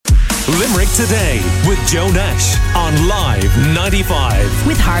Limerick Today with Joe Nash on Live 95.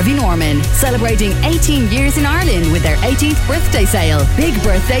 With Harvey Norman, celebrating 18 years in Ireland with their 18th birthday sale. Big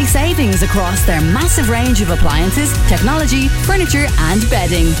birthday savings across their massive range of appliances, technology, furniture and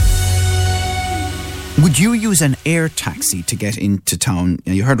bedding. Would you use an air taxi to get into town?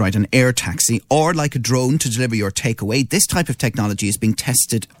 You heard right, an air taxi, or like a drone to deliver your takeaway? This type of technology is being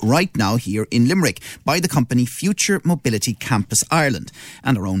tested right now here in Limerick by the company Future Mobility Campus Ireland.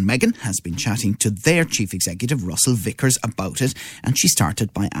 And our own Megan has been chatting to their chief executive, Russell Vickers, about it. And she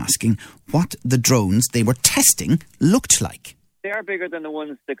started by asking what the drones they were testing looked like. They are bigger than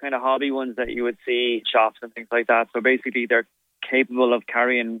the kind of hobby ones that you would see in shops and things like that. So basically they're capable of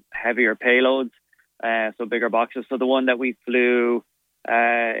carrying heavier payloads. So bigger boxes. So the one that we flew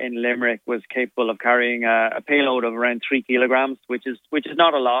in Limerick was capable of carrying a payload of around 3 kilograms, which is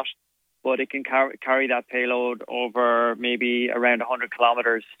not a lot, but it can carry that payload over maybe around 100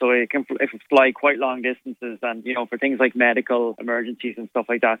 kilometres. So it can fly quite long distances, and for things like medical emergencies and stuff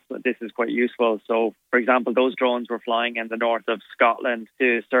like that, this is quite useful. So, for example, those drones were flying in the north of Scotland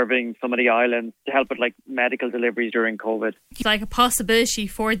to serving some of the islands to help with medical deliveries during COVID. Like a possibility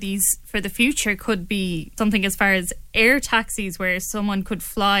for the future could be something as far as air taxis, where someone could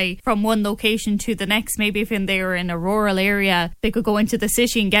fly from one location to the next. Maybe if they were in a rural area, they could go into the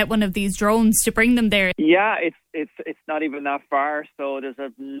city and get one of these drones to bring them there. Yeah, it's not even that far. So there's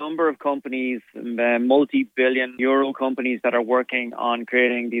a number of companies, multi-billion euro companies, that are working on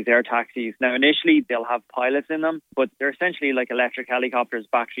creating these air taxis. Now, initially they'll have pilots in them, but they're essentially like electric helicopters,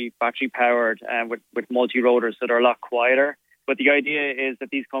 battery powered, with multi-rotors, so they're a lot quieter. But the idea is that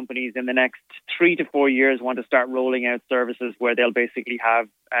these companies in the next 3 to 4 years want to start rolling out services where they'll basically have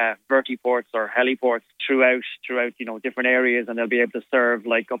vertiports or heliports throughout different areas, and they'll be able to serve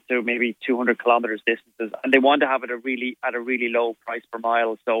up to maybe 200 kilometres distances. And they want to have it at a really low price per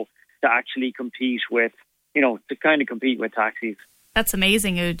mile, so to actually compete with taxis. That's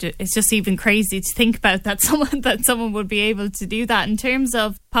amazing. It's just even crazy to think about that someone would be able to do that. In terms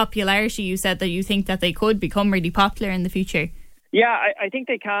of popularity, you said that you think that they could become really popular in the future. Yeah, I think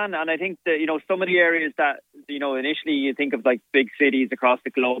they can, and I think that some of the areas that initially you think of big cities across the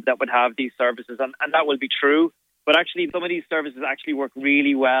globe that would have these services, and that will be true. But actually, some of these services actually work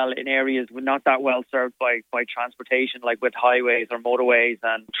really well in areas not that well served by transportation, like with highways or motorways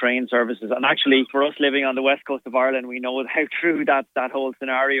and train services. And actually, for us living on the west coast of Ireland, we know how true that whole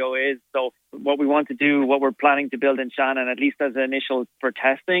scenario is. So what we want to do, what we're planning to build in Shannon, at least as an initial for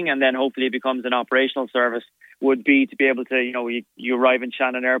testing, and then hopefully it becomes an operational service, would be to be able to, you arrive in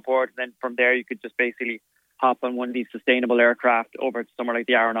Shannon Airport, and then from there you could just basically hop on one of these sustainable aircraft over to somewhere like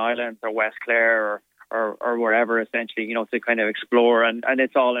the Aran Islands or West Clare or wherever, essentially, to kind of explore. And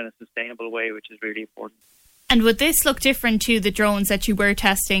it's all in a sustainable way, which is really important. And would this look different to the drones that you were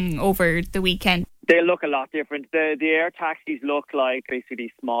testing over the weekend? They look a lot different. The air taxis look like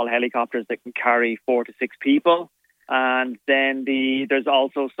basically small helicopters that can carry 4 to 6 people. And then there's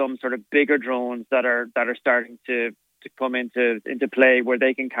also some sort of bigger drones that are starting to come into play, where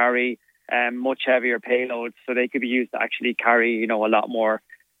they can carry much heavier payloads. So they could be used to actually carry, a lot more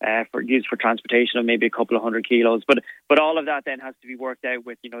used for transportation of maybe a couple of 100 kilos. But all of that then has to be worked out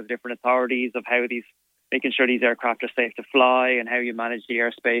with, the different authorities of how making sure these aircraft are safe to fly and how you manage the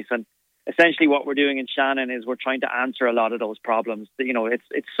airspace. And essentially what we're doing in Shannon is we're trying to answer a lot of those problems.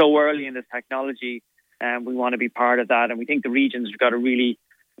 It's so early in this technology, and we want to be part of that. And we think the region's really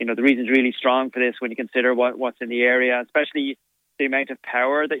strong for this when you consider what's in the area, especially the amount of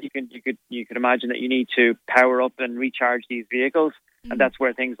power that you could imagine that you need to power up and recharge these vehicles. And that's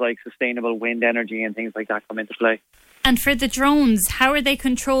where things like sustainable wind energy and things like that come into play. And for the drones, how are they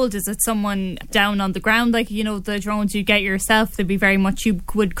controlled? Is it someone down on the ground, the drones you get yourself? They'd be very much you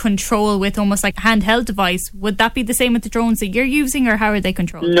would control with almost like a handheld device. Would that be the same with the drones that you're using, or how are they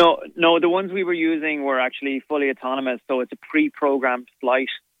controlled? No, the ones we were using were actually fully autonomous. So it's a pre-programmed flight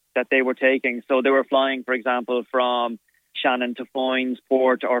that they were taking. So they were flying, for example, from Shannon to Foynes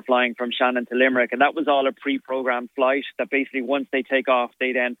Port, or flying from Shannon to Limerick, and that was all a pre-programmed flight that basically once they take off,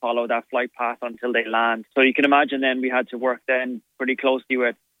 they then follow that flight path until they land. So you can imagine then we had to work then pretty closely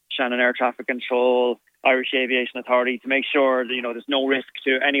with Shannon Air Traffic Control, Irish Aviation Authority, to make sure that, there's no risk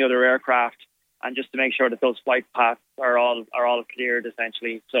to any other aircraft, and just to make sure that those flight paths are all cleared,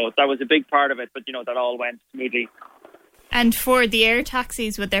 essentially. So that was a big part of it, but that all went smoothly. And for the air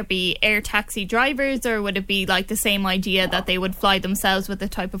taxis, would there be air taxi drivers, or would it be like the same idea that they would fly themselves with a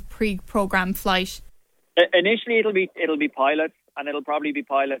type of pre-programmed flight? Initially, it'll be pilots, and it'll probably be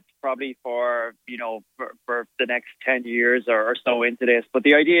pilots for the next 10 years or so into this. But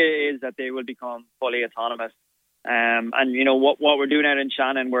the idea is that they will become fully autonomous. And what we're doing out in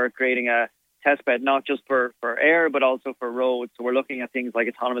Shannon, we're creating a test bed not just for air but also for roads. So we're looking at things like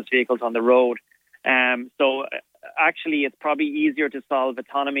autonomous vehicles on the road. So actually it's probably easier to solve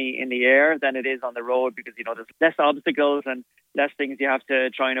autonomy in the air than it is on the road, because there's less obstacles and less things you have to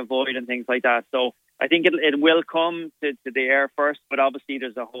try and avoid and things like that. So I think it will come to the air first, but obviously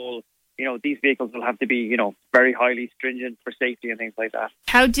there's a whole, these vehicles will have to be, very highly stringent for safety and things like that.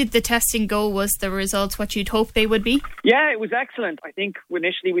 How did the testing go? Was the results what you'd hoped they would be? Yeah, it was excellent. I think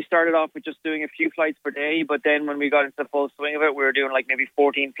initially we started off with just doing a few flights per day, but then when we got into the full swing of it, we were doing like maybe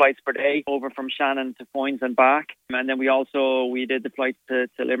 14 flights per day over from Shannon to Foynes and back. And then we did the flights to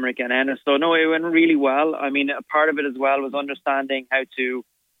Limerick and Ennis. So no, it went really well. I mean, a part of it as well was understanding how to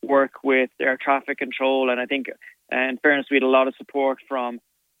work with air traffic control. And I think, in fairness, we had a lot of support from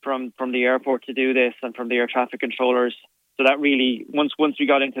the airport to do this and from the air traffic controllers. So that really, once we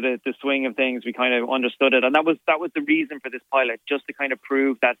got into the swing of things, we kind of understood it. And that was the reason for this pilot, just to kind of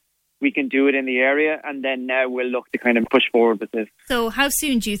prove that we can do it in the area. And then now we'll look to kind of push forward with this. So how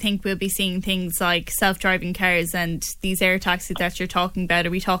soon do you think we'll be seeing things like self-driving cars and these air taxis that you're talking about?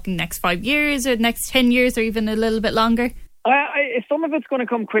 Are we talking next 5 years or next 10 years or even a little bit longer? Some of it's going to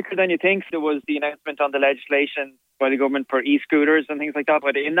come quicker than you think. There was the announcement on the legislation by the government for e-scooters and things like that.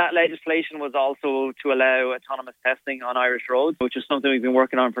 But in that legislation was also to allow autonomous testing on Irish roads, which is something we've been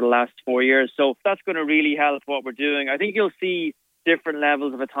working on for the last 4 years. So that's going to really help what we're doing. I think you'll see different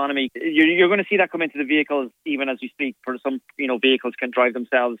levels of autonomy. You're going to see that come into the vehicles even as we speak. For some, vehicles can drive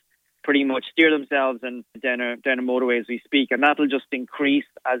themselves, pretty much steer themselves and down a motorway as we speak. And that'll just increase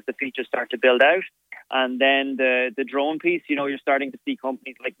as the features start to build out. And then the drone piece, you're starting to see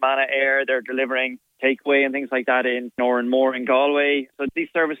companies like Mana Air, they're delivering takeaway and things like that in Moore in Galway. So these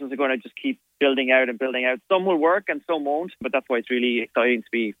services are going to just keep building out and building out. Some will work and some won't, but that's why it's really exciting to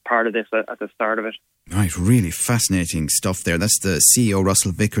be part of this at the start of it. Right, really fascinating stuff there. That's the CEO,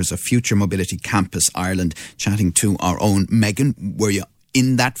 Russell Vickers of Future Mobility Campus Ireland, chatting to our own Megan. Were you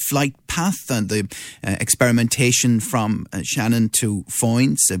in that flight path and the experimentation from Shannon to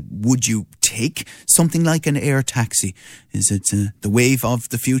Foynes? Would you take something like an air taxi? Is it the wave of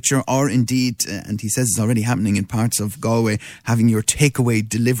the future, or indeed, and he says it's already happening in parts of Galway, having your takeaway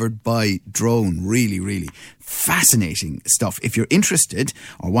delivered by drone? Really, really fascinating stuff. If you're interested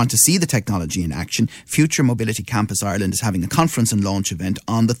or want to see the technology in action, Future Mobility Campus Ireland is having a conference and launch event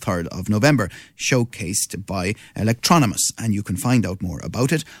on the 3rd of November, showcased by Electronimus, and you can find out more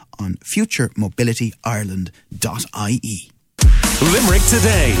about it on futuremobilityireland.ie. Limerick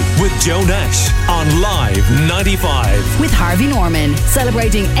Today with Joe Nash on Live 95. With Harvey Norman,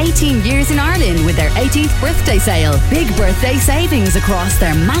 celebrating 18 years in Ireland with their 18th birthday sale. Big birthday savings across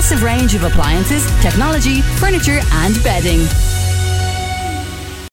their massive range of appliances, technology, furniture and bedding.